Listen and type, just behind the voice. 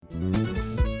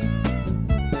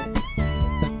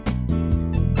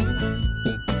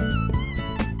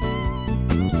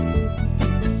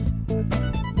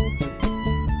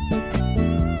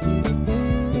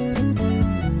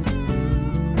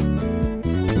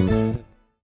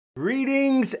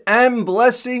Greetings and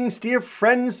blessings, dear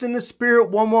friends in the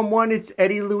Spirit 111. It's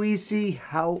Eddie Luisi.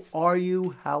 How are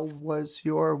you? How was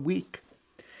your week?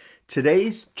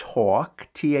 Today's talk,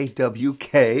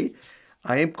 T-A-W-K,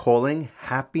 I am calling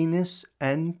Happiness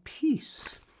and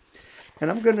Peace. And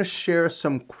I'm going to share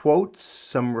some quotes,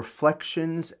 some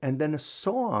reflections, and then a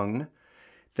song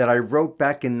that I wrote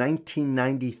back in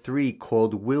 1993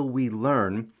 called Will We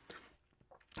Learn?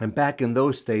 And back in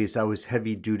those days, I was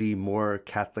heavy duty, more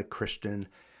Catholic Christian.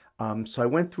 So I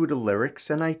went through the lyrics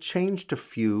and I changed a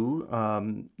few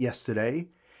yesterday.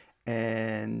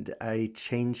 And I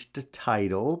changed the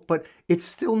title, but it's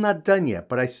still not done yet.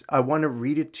 But I want to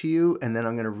read it to you, and then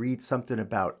I'm going to read something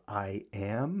about I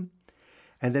am.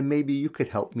 And then maybe you could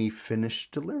help me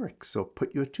finish the lyrics or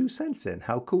put your 2 cents in.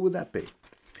 How cool would that be?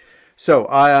 So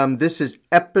this is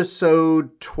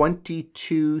episode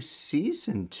 22,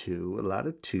 season 2, a lot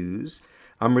of 2s.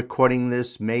 I'm recording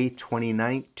this May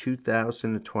 29th,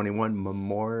 2021,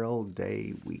 Memorial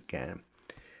Day weekend.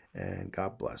 And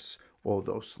God bless all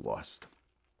those lost.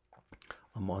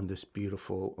 I'm on this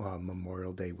beautiful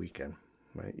Memorial Day weekend.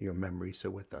 Right? Your memories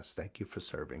are with us. Thank you for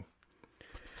serving.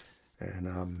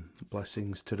 And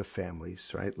blessings to the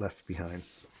families, right, left behind.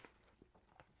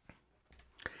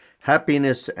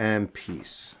 Happiness and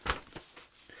peace.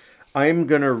 I'm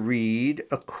going to read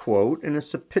a quote, and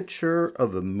it's a picture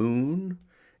of a moon.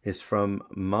 It's from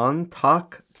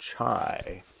Mantak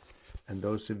Chai. And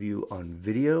those of you on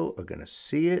video are going to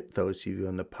see it. Those of you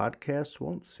on the podcast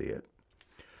won't see it.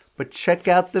 But check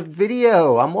out the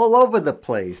video. I'm all over the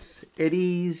place.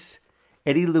 Eddie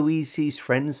Luisi's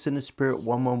Friends in the Spirit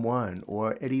 111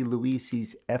 or Eddie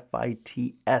Luisi's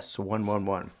FITS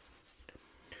 111.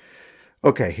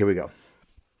 Okay, here we go.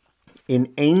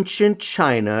 In ancient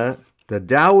China, the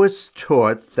Taoists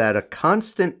taught that a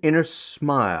constant inner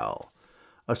smile,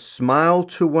 a smile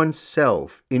to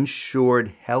oneself,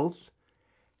 ensured health,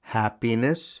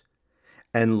 happiness,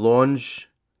 and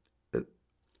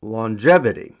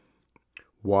longevity.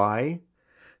 Why?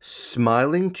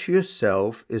 Smiling to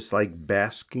yourself is like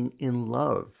basking in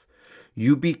love.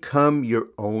 You become your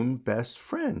own best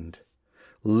friend.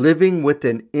 Living with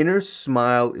an inner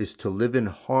smile is to live in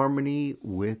harmony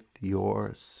with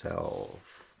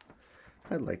yourself.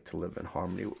 I'd like to live in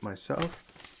harmony with myself.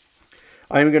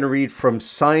 I'm going to read from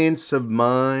Science of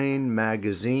Mind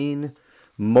magazine,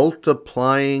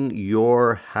 Multiplying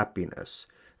Your Happiness.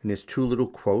 And there's 2 little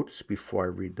quotes before I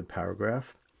read the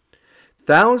paragraph.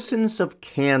 Thousands of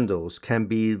candles can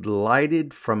be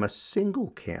lighted from a single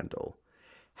candle.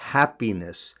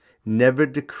 Happiness never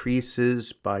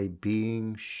decreases by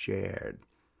being shared.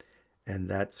 And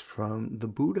that's from the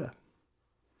Buddha.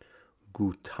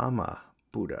 Gautama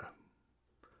Buddha.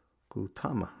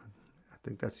 Gautama. I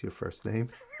think that's your first name.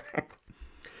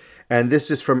 And this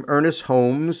is from Ernest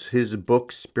Holmes, his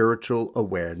book, Spiritual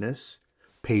Awareness,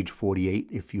 page 48,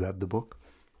 if you have the book.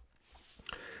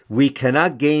 We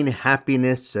cannot gain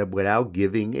happiness without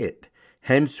giving it.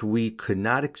 Hence, we could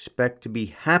not expect to be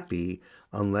happy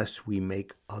unless we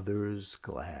make others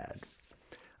glad.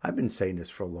 I've been saying this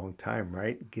for a long time,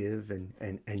 right? Give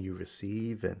and you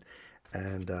receive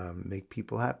and make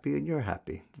people happy and you're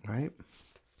happy, right?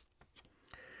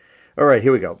 All right,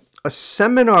 here we go. A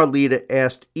seminar leader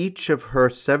asked each of her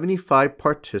 75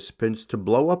 participants to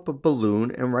blow up a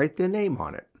balloon and write their name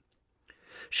on it.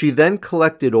 She then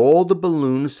collected all the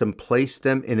balloons and placed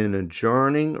them in an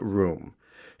adjoining room.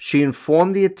 She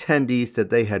informed the attendees that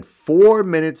they had 4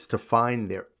 minutes to find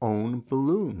their own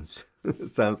balloons.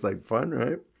 Sounds like fun,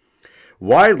 right?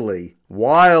 Wildly,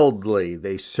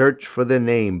 they searched for the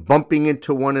name, bumping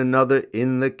into one another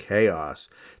in the chaos.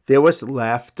 There was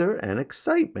laughter and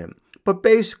excitement, but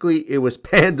basically it was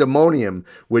pandemonium,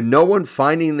 with no one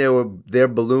finding their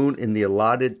balloon in the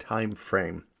allotted time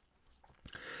frame.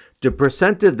 The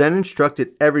presenter then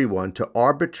instructed everyone to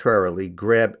arbitrarily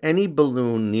grab any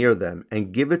balloon near them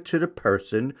and give it to the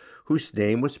person whose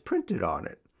name was printed on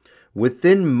it.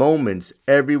 Within moments,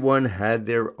 everyone had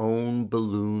their own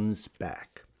balloons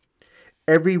back.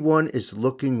 Everyone is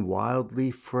looking wildly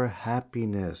for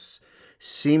happiness,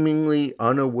 seemingly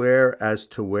unaware as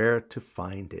to where to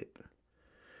find it.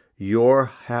 Your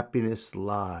happiness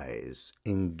lies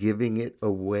in giving it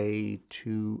away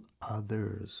to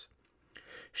others.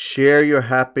 Share your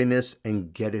happiness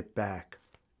and get it back,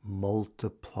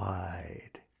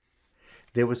 multiplied.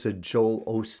 There was a Joel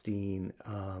Osteen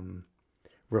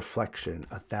reflection,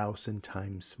 1,000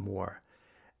 times more.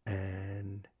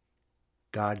 And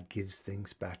God gives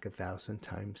things back 1,000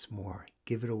 times more.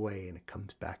 Give it away and it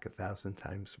comes back 1,000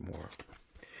 times more.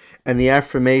 And the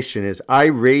affirmation is, I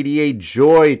radiate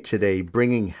joy today,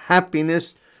 bringing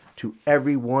happiness to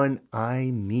everyone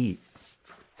I meet.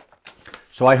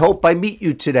 So I hope I meet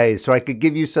you today so I could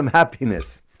give you some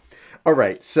happiness. All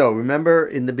right, so remember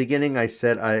in the beginning I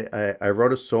said I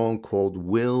wrote a song called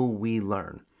Will We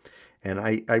Learn? And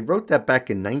I wrote that back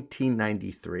in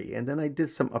 1993, and then I did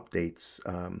some updates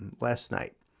last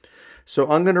night.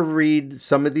 So I'm going to read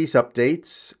some of these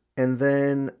updates, and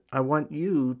then I want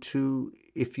you to,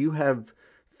 if you have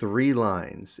 3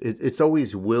 lines, it's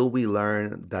always will we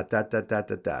learn da da da da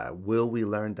da da, will we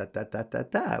learn da da da da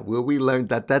da, will we learn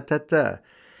da da da da.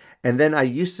 And then I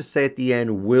used to say at the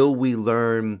end, will we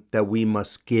learn that we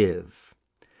must give?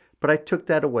 But I took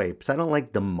that away because I don't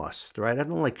like the must, right? I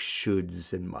don't like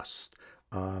shoulds and must.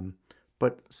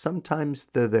 But sometimes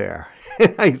they're there.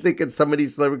 I think in some of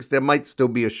these lyrics, there might still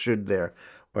be a should there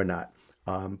or not.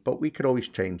 But we could always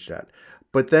change that.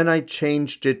 But then I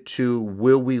changed it to,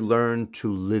 will we learn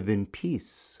to live in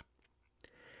peace?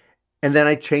 And then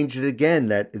I changed it again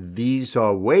that these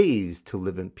are ways to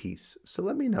live in peace. So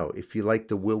let me know if you like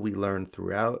the will we learn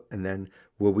throughout and then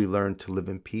will we learn to live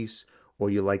in peace, or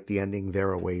you like the ending, there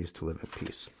are ways to live in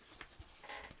peace.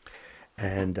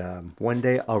 And one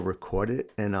day I'll record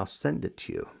it and I'll send it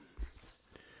to you.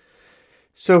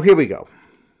 So here we go.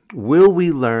 Will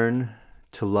we learn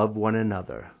to love one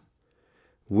another?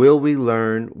 Will we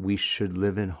learn we should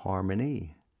live in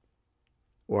harmony?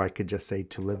 Or I could just say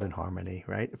to live in harmony,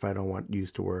 right? If I don't want to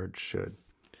use the word should.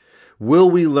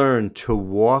 Will we learn to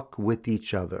walk with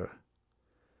each other?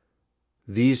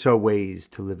 These are ways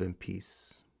to live in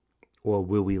peace. Or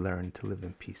will we learn to live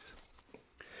in peace?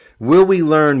 Will we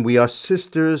learn we are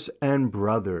sisters and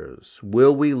brothers?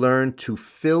 Will we learn to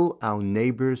fill our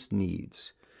neighbor's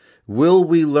needs? Will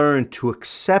we learn to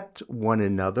accept one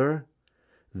another?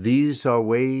 These are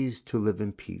ways to live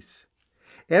in peace.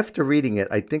 After reading it,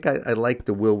 I think I like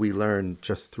the will we learn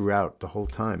just throughout the whole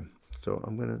time. So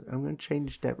I'm gonna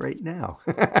change that right now.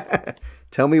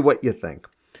 Tell me what you think.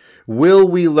 Will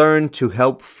we learn to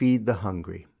help feed the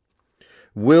hungry?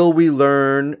 Will we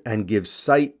learn and give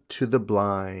sight to the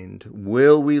blind?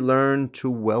 Will we learn to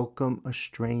welcome a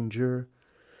stranger?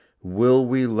 Will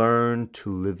we learn to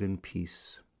live in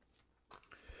peace?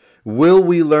 Will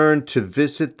we learn to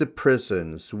visit the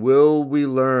prisons? Will we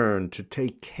learn to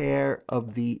take care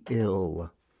of the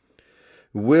ill?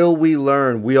 Will we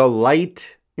learn we are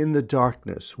light in the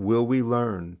darkness? Will we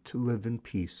learn to live in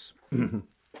peace?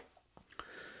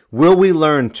 Will we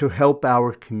learn to help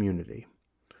our community?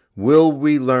 Will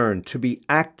we learn to be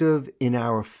active in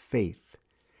our faith?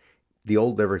 The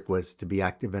old lyric was to be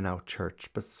active in our church,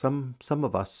 but some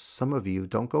of us, some of you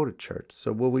don't go to church.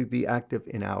 So will we be active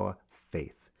in our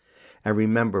faith? And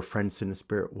remember, Friends in the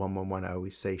Spirit 111, I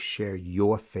always say, share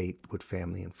your faith with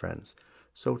family and friends.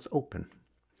 So it's open.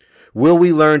 Will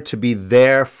we learn to be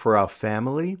there for our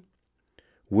family?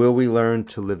 Will we learn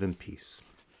to live in peace?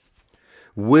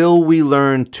 Will we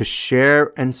learn to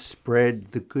share and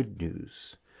spread the good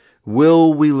news?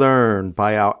 Will we learn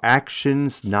by our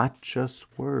actions, not just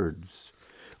words?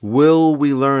 Will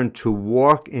we learn to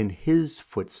walk in His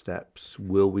footsteps?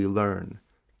 Will we learn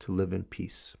to live in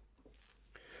peace?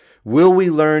 Will we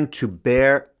learn to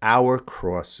bear our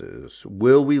crosses?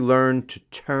 Will we learn to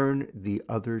turn the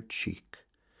other cheek?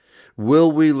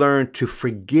 Will we learn to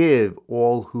forgive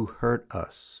all who hurt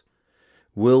us?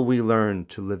 Will we learn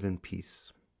to live in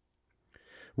peace?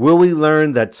 Will we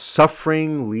learn that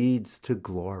suffering leads to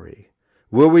glory?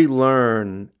 Will we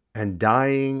learn and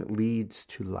dying leads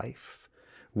to life?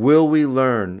 Will we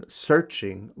learn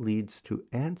searching leads to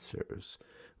answers?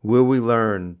 Will we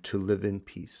learn to live in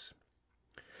peace?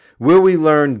 Will we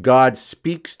learn God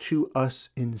speaks to us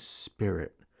in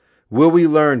spirit? Will we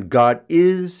learn God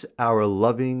is our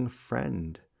loving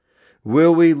friend?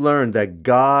 Will we learn that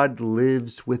God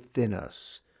lives within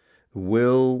us?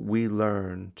 Will we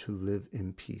learn to live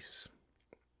in peace?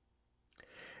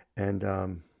 And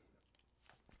I'm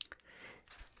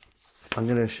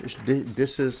going to,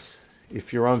 this is,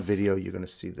 if you're on video, you're going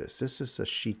to see this. This is a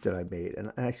sheet that I made,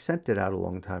 and I sent it out a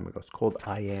long time ago. It's called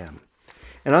I Am.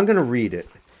 And I'm going to read it.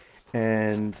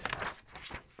 And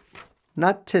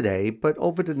not today, but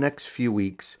over the next few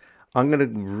weeks, I'm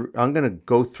gonna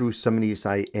go through some of these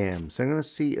I ams. I'm gonna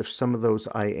see if some of those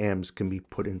I ams can be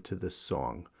put into this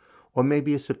song, or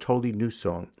maybe it's a totally new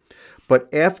song.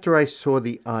 But after I saw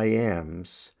the I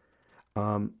ams,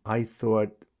 I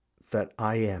thought that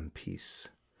I am peace.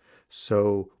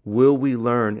 So will we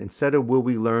learn, instead of will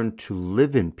we learn to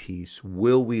live in peace,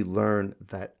 will we learn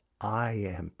that I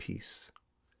am peace?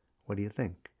 What do you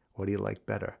think? What do you like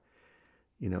better?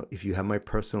 You know, if you have my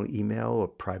personal email or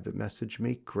private message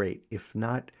me, great. If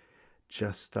not,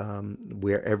 just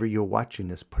wherever you're watching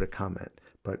this, put a comment.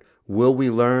 But Will we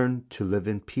learn to live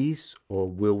in peace, or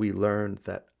will we learn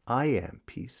that I am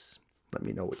peace? Let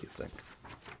me know what you think.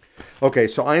 Okay,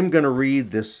 so I'm going to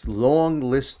read this long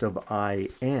list of I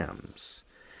ams.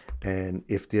 And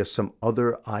if there's some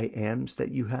other I ams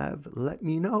that you have, let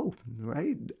me know,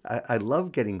 right? I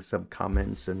love getting some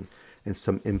comments and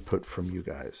some input from you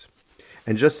guys.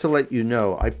 And just to let you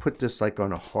know, I put this like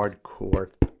on a hardcore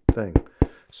thing.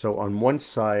 So on one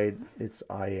side, it's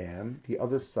I am. The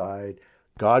other side,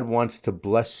 God wants to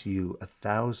bless you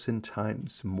 1,000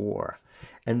 times more.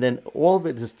 And then all of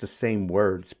it is the same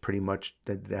words, pretty much,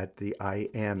 that the I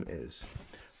am is.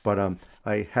 But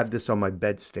I have this on my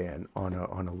bedstand on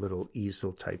a little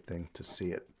easel type thing to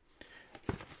see it.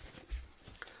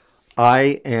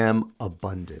 I am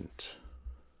abundant.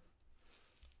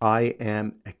 I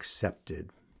am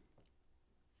accepted.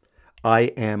 I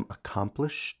am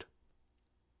accomplished.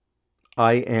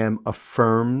 I am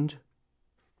affirmed.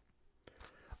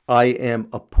 I am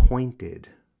appointed.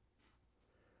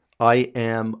 I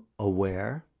am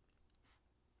aware.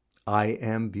 I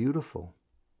am beautiful.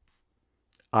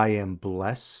 I am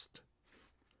blessed.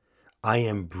 I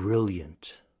am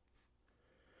brilliant.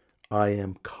 I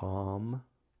am calm.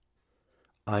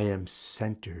 I am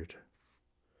centered.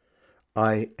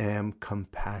 I am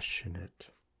compassionate.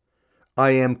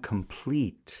 I am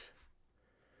complete.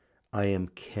 I am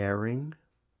caring.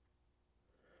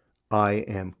 I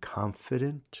am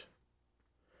confident.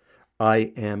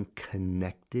 I am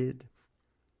connected.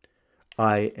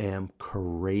 I am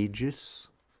courageous.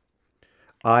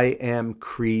 I am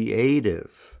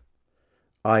creative.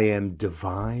 I am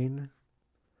divine.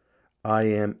 I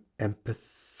am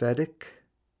empathetic.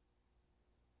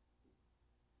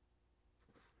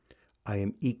 I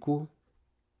am equal.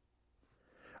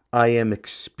 I am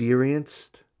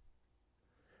experienced.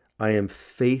 I am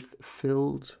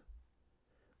faith-filled.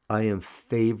 I am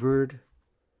favored.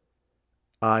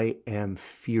 I am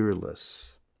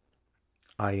fearless.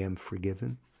 I am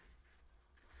forgiven.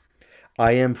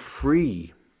 I am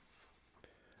free.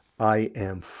 I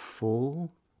am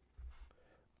full.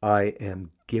 I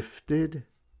am gifted.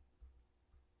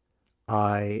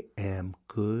 I am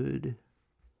good.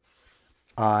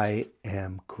 I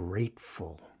am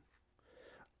grateful.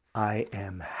 I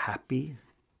am happy.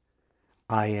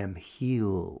 I am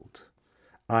healed.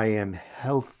 I am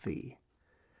healthy.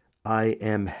 I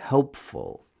am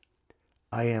helpful.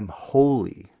 I am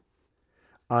holy.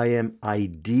 I am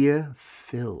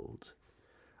idea-filled.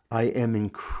 I am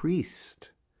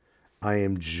increased. I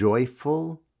am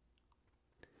joyful.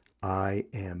 I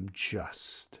am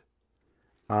just.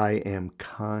 I am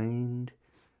kind.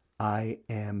 I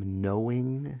am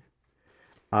knowing.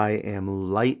 I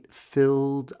am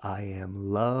light-filled. I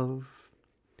am love.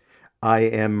 I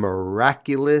am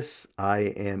miraculous. I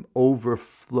am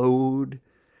overflowed.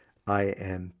 I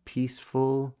am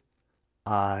peaceful.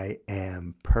 I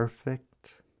am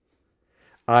perfect.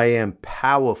 I am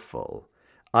powerful.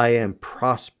 I am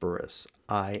prosperous.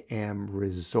 I am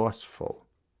resourceful.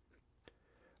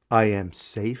 I am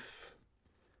safe.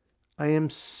 I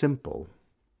am simple.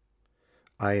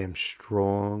 I am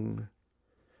strong.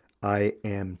 I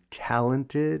am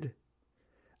talented.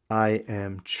 I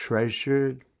am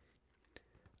treasured.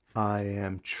 I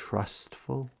am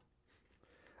trustful.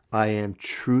 I am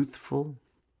truthful.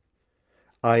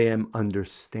 I am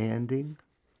understanding.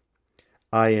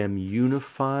 I am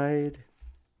unified.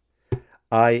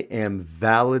 I am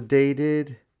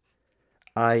validated.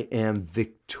 I am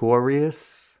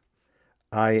victorious.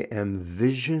 I am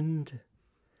visioned.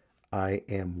 I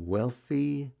am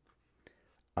wealthy.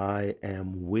 I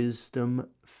am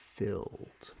wisdom-filled.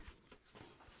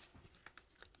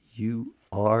 You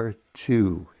are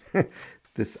too.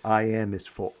 This I am is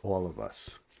for all of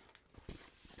us.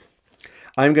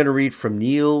 I'm going to read from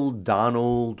Neale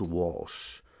Donald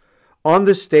Walsch. On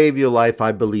this day of your life,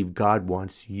 I believe God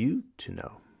wants you to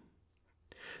know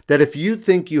that if you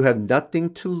think you have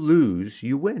nothing to lose,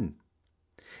 you win.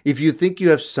 If you think you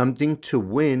have something to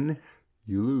win,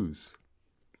 you lose.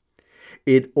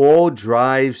 It all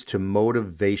drives to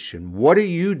motivation. What are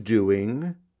you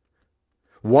doing?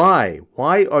 Why?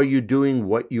 Why are you doing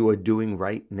what you are doing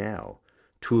right now?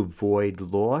 To avoid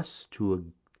loss?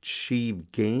 To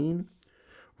achieve gain?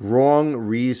 Wrong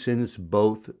reasons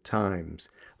both times.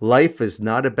 Life is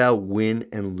not about win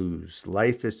and lose.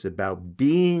 Life is about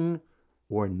being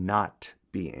or not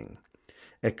being.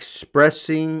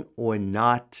 Expressing or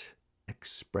not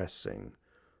expressing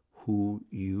who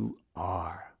you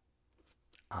are.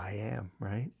 I am,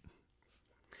 right?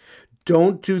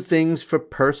 Don't do things for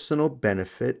personal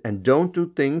benefit, and don't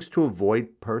do things to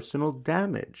avoid personal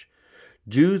damage.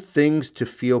 Do things to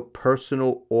feel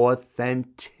personal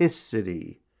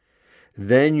authenticity.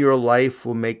 Then your life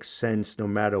will make sense no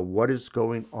matter what is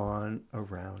going on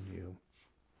around you.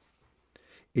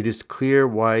 It is clear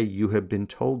why you have been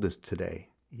told this today.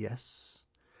 Yes.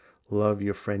 Love,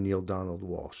 your friend Neale Donald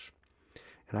Walsch.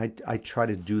 And I try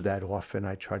to do that often.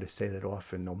 I try to say that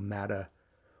often, no matter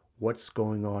what's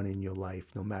going on in your life,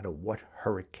 no matter what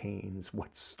hurricanes,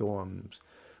 what storms,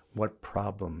 what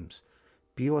problems,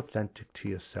 be authentic to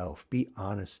yourself. Be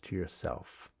honest to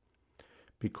yourself.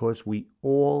 Because we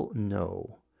all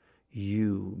know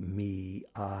you, me,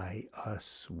 I,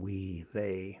 us, we,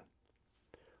 they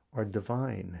are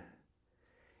divine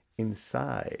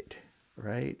inside,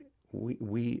 right?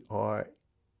 We are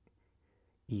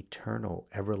eternal,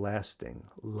 everlasting,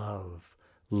 love,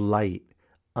 light,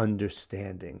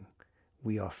 understanding.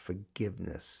 We are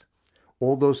forgiveness.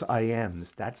 All those I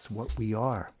ams, that's what we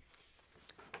are.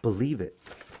 Believe it.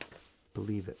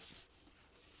 Believe it.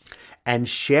 And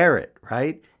share it,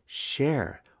 right?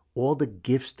 Share all the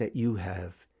gifts that you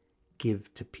have.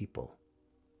 Give to people.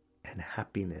 And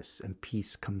happiness and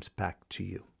peace comes back to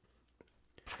you.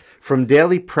 From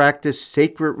daily practice,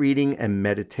 sacred reading, and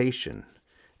meditation.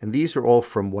 And these are all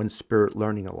from One Spirit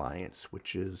Learning Alliance,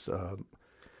 which is a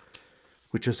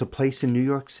place in New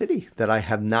York City that I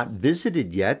have not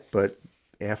visited yet, but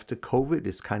after COVID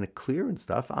is kind of clear and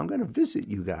stuff, I'm going to visit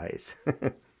you guys.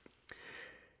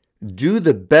 Do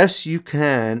the best you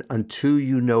can until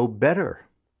you know better.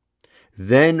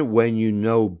 Then when you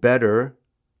know better,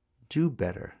 do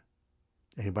better.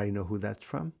 Anybody know who that's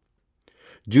from?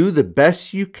 Do the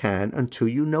best you can until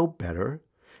you know better.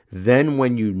 Then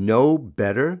when you know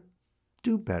better,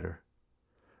 do better.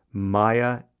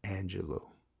 Maya Angelou.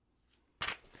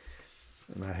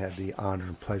 And I had the honor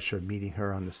and pleasure of meeting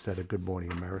her on the set of Good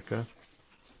Morning America.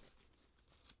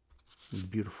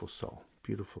 Beautiful soul.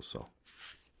 Beautiful soul.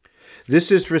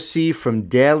 This is received from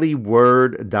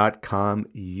dailyword.com.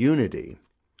 Unity.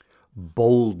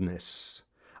 Boldness.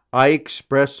 I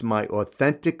express my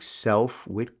authentic self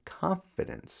with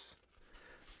confidence.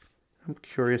 I'm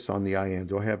curious on the I am.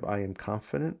 Do I have I am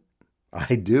confident?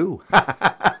 I do.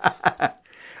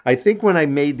 I think when I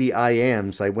made the I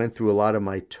ams, I went through a lot of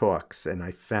my talks and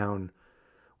I found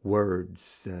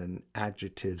words and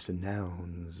adjectives and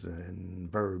nouns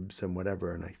and verbs and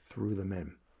whatever, and I threw them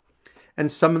in.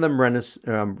 And some of them reticent.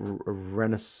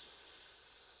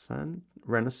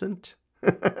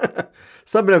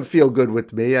 Some of them feel good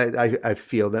with me. I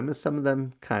feel them, and some of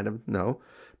them kind of no.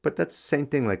 But that's the same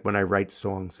thing like when I write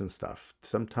songs and stuff.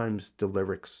 Sometimes the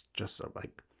lyrics just are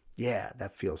like, yeah,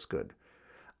 that feels good.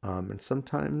 And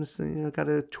sometimes, got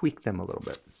to tweak them a little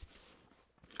bit.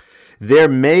 There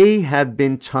may have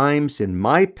been times in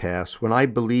my past when I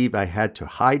believe I had to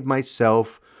hide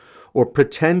myself or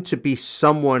pretend to be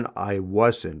someone I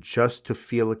wasn't just to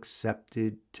feel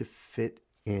accepted, to fit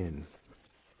in.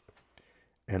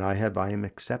 And I am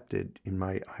accepted in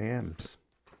my I ams.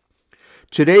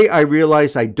 Today I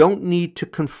realize I don't need to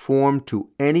conform to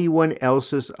anyone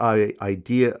else's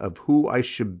idea of who I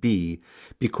should be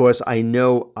because I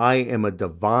know I am a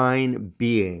divine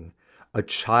being, a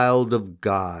child of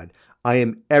God. I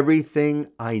am everything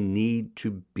I need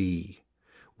to be.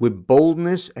 With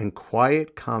boldness and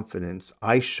quiet confidence,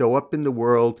 I show up in the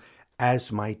world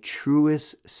as my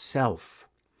truest self,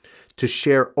 to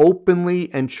share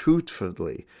openly and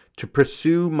truthfully, to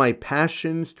pursue my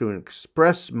passions, to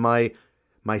express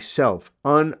myself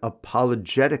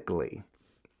unapologetically.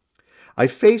 I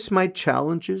face my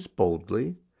challenges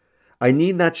boldly. I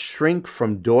need not shrink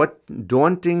from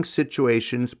daunting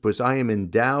situations because I am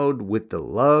endowed with the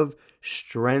love,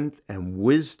 strength, and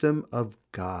wisdom of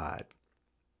God.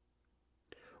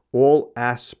 All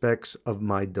aspects of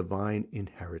my divine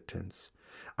inheritance.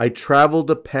 I travel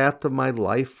the path of my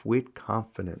life with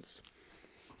confidence.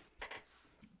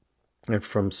 And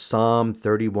from Psalm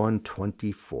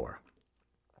 31:24.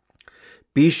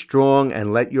 Be strong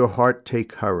and let your heart take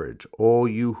courage, all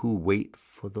you who wait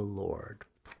for the Lord.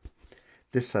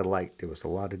 This I liked. There was a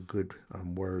lot of good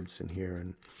words in here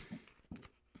and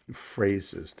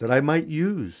phrases that I might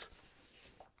use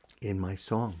in my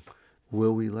song.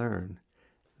 Will we learn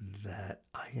that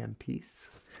I am peace?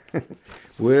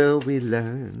 Will we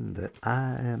learn that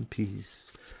I am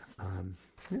peace?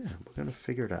 We're going to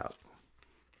figure it out.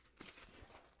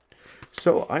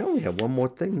 So I only have one more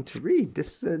thing to read.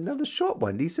 This is another short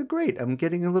one. These are great. I'm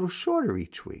getting a little shorter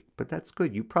each week, but that's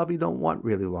good. You probably don't want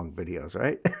really long videos,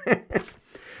 right?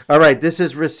 All right, this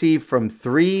is received from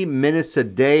 3 Minutes a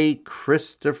Day,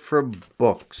 Christopher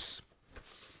Books.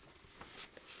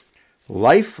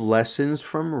 Life lessons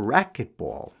from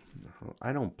racquetball.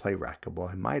 I don't play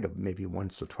racquetball. I might have maybe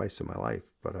once or twice in my life,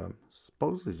 but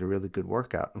supposedly it's a really good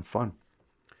workout and fun.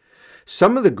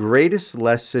 Some of the greatest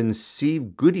lessons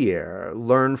Steve Goodyear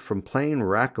learned from playing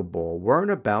racquetball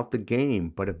weren't about the game,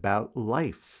 but about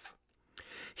life.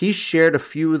 He shared a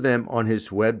few of them on his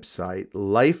website,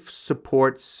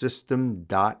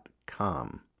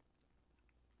 lifesupportsystem.com.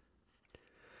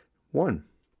 1.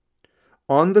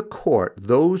 On the court,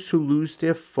 those who lose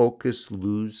their focus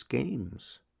lose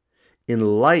games.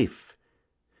 In life,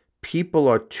 people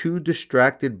are too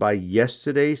distracted by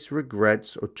yesterday's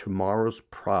regrets or tomorrow's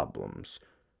problems.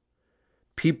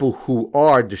 People who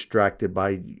are distracted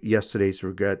by yesterday's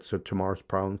regrets or tomorrow's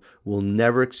problems will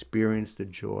never experience the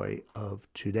joy of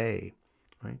today.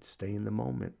 Right? Stay in the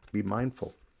moment. Be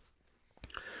mindful.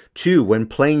 2, when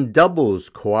playing doubles,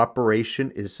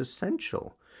 cooperation is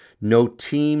essential. No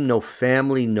team, no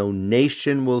family, no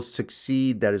nation will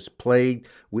succeed that is plagued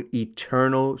with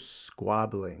eternal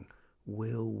squabbling.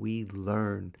 Will we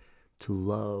learn to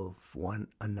love one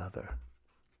another?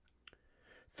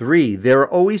 3, there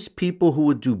are always people who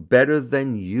would do better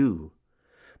than you,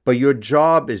 but your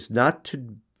job is not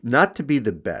to be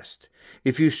the best.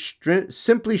 If you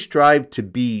simply strive to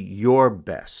be your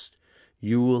best,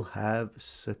 you will have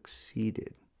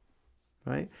succeeded.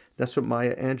 Right? That's what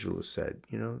Maya Angelou said.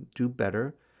 Do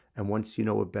better. And once you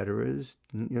know what better is,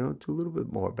 do a little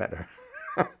bit more better.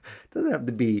 It doesn't have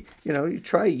to be, you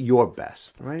try your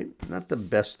best, right? Not the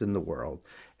best in the world.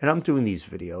 And I'm doing these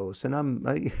videos and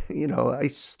I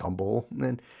stumble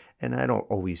and I don't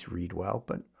always read well,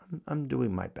 but I'm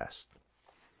doing my best.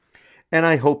 And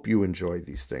I hope you enjoy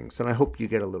these things. And I hope you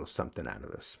get a little something out of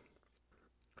this.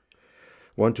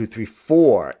 1, 2, 3,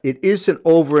 4. It isn't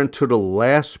over until the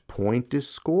last point is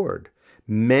scored.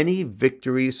 Many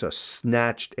victories are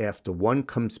snatched after one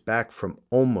comes back from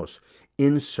almost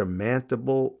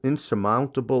insurmountable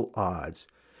odds.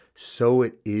 So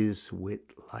it is with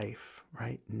life,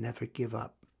 right? Never give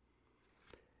up.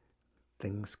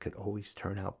 Things could always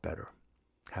turn out better.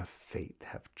 Have faith,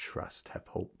 have trust, have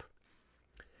hope.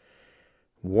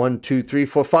 1, 2, 3,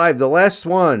 4, 5. The last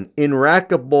one. In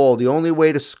racquetball, the only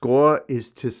way to score is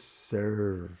to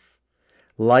serve.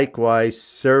 Likewise,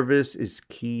 service is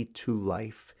key to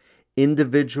life.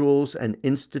 Individuals and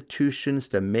institutions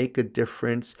that make a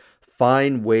difference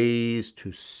find ways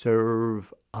to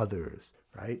serve others,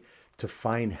 right? To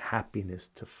find happiness,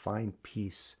 to find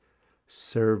peace.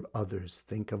 Serve others.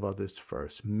 Think of others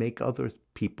first. Make other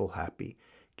people happy.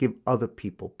 Give other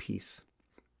people peace.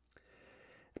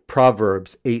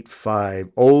 Proverbs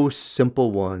 8:5. O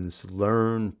simple ones,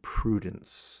 learn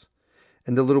prudence.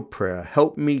 And the little prayer,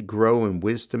 help me grow in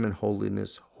wisdom and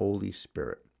holiness, Holy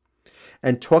Spirit.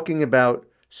 And talking about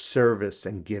service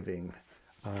and giving,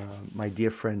 my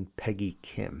dear friend Peggy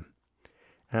Kim.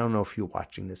 I don't know if you're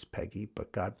watching this, Peggy,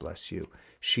 but God bless you.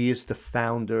 She is the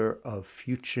founder of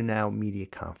Future Now Media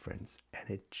Conference, and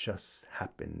it just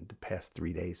happened the past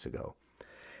 3 days ago.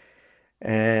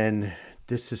 And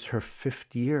this is her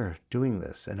 5th year doing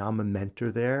this, and I'm a mentor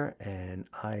there, and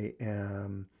I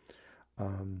am,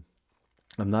 I'm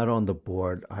not on the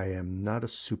board. I am not a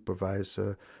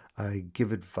supervisor. I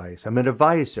give advice. I'm an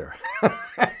advisor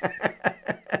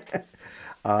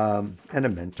and a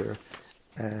mentor.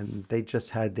 And they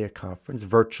just had their conference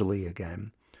virtually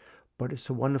again. But it's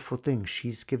a wonderful thing.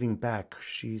 She's giving back.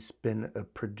 She's been a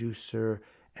producer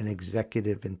and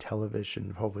executive in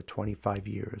television for over 25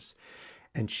 years.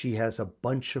 And she has a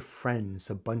bunch of friends,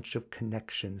 a bunch of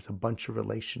connections, a bunch of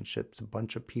relationships, a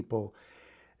bunch of people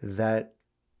that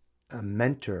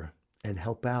mentor and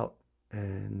help out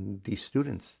and these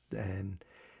students and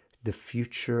the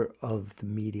future of the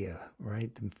media,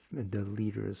 right? The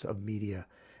leaders of media.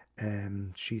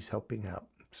 And she's helping out.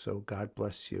 So God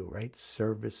bless you, right?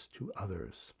 Service to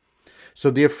others.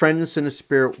 So dear friends in the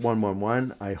Spirit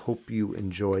 111, I hope you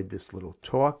enjoyed this little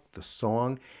talk, the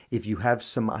song. If you have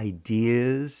some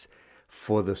ideas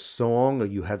for the song or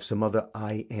you have some other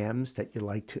I ams that you'd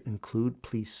like to include,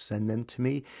 please send them to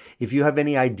me. If you have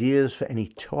any ideas for any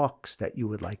talks that you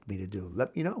would like me to do,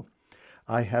 let me know.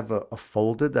 I have a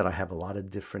folder that I have a lot of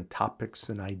different topics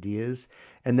and ideas.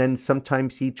 And then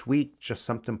sometimes each week, just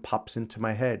something pops into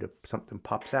my head, or something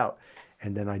pops out.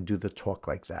 And then I do the talk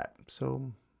like that.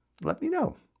 So let me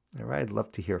know. All right. I'd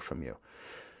love to hear from you.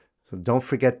 So don't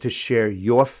forget to share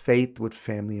your faith with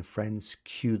family and friends.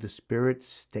 Cue the Spirit.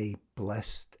 Stay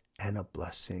blessed and a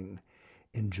blessing.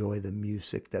 Enjoy the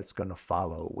music that's going to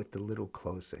follow with the little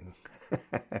closing.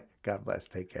 God bless.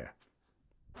 Take care.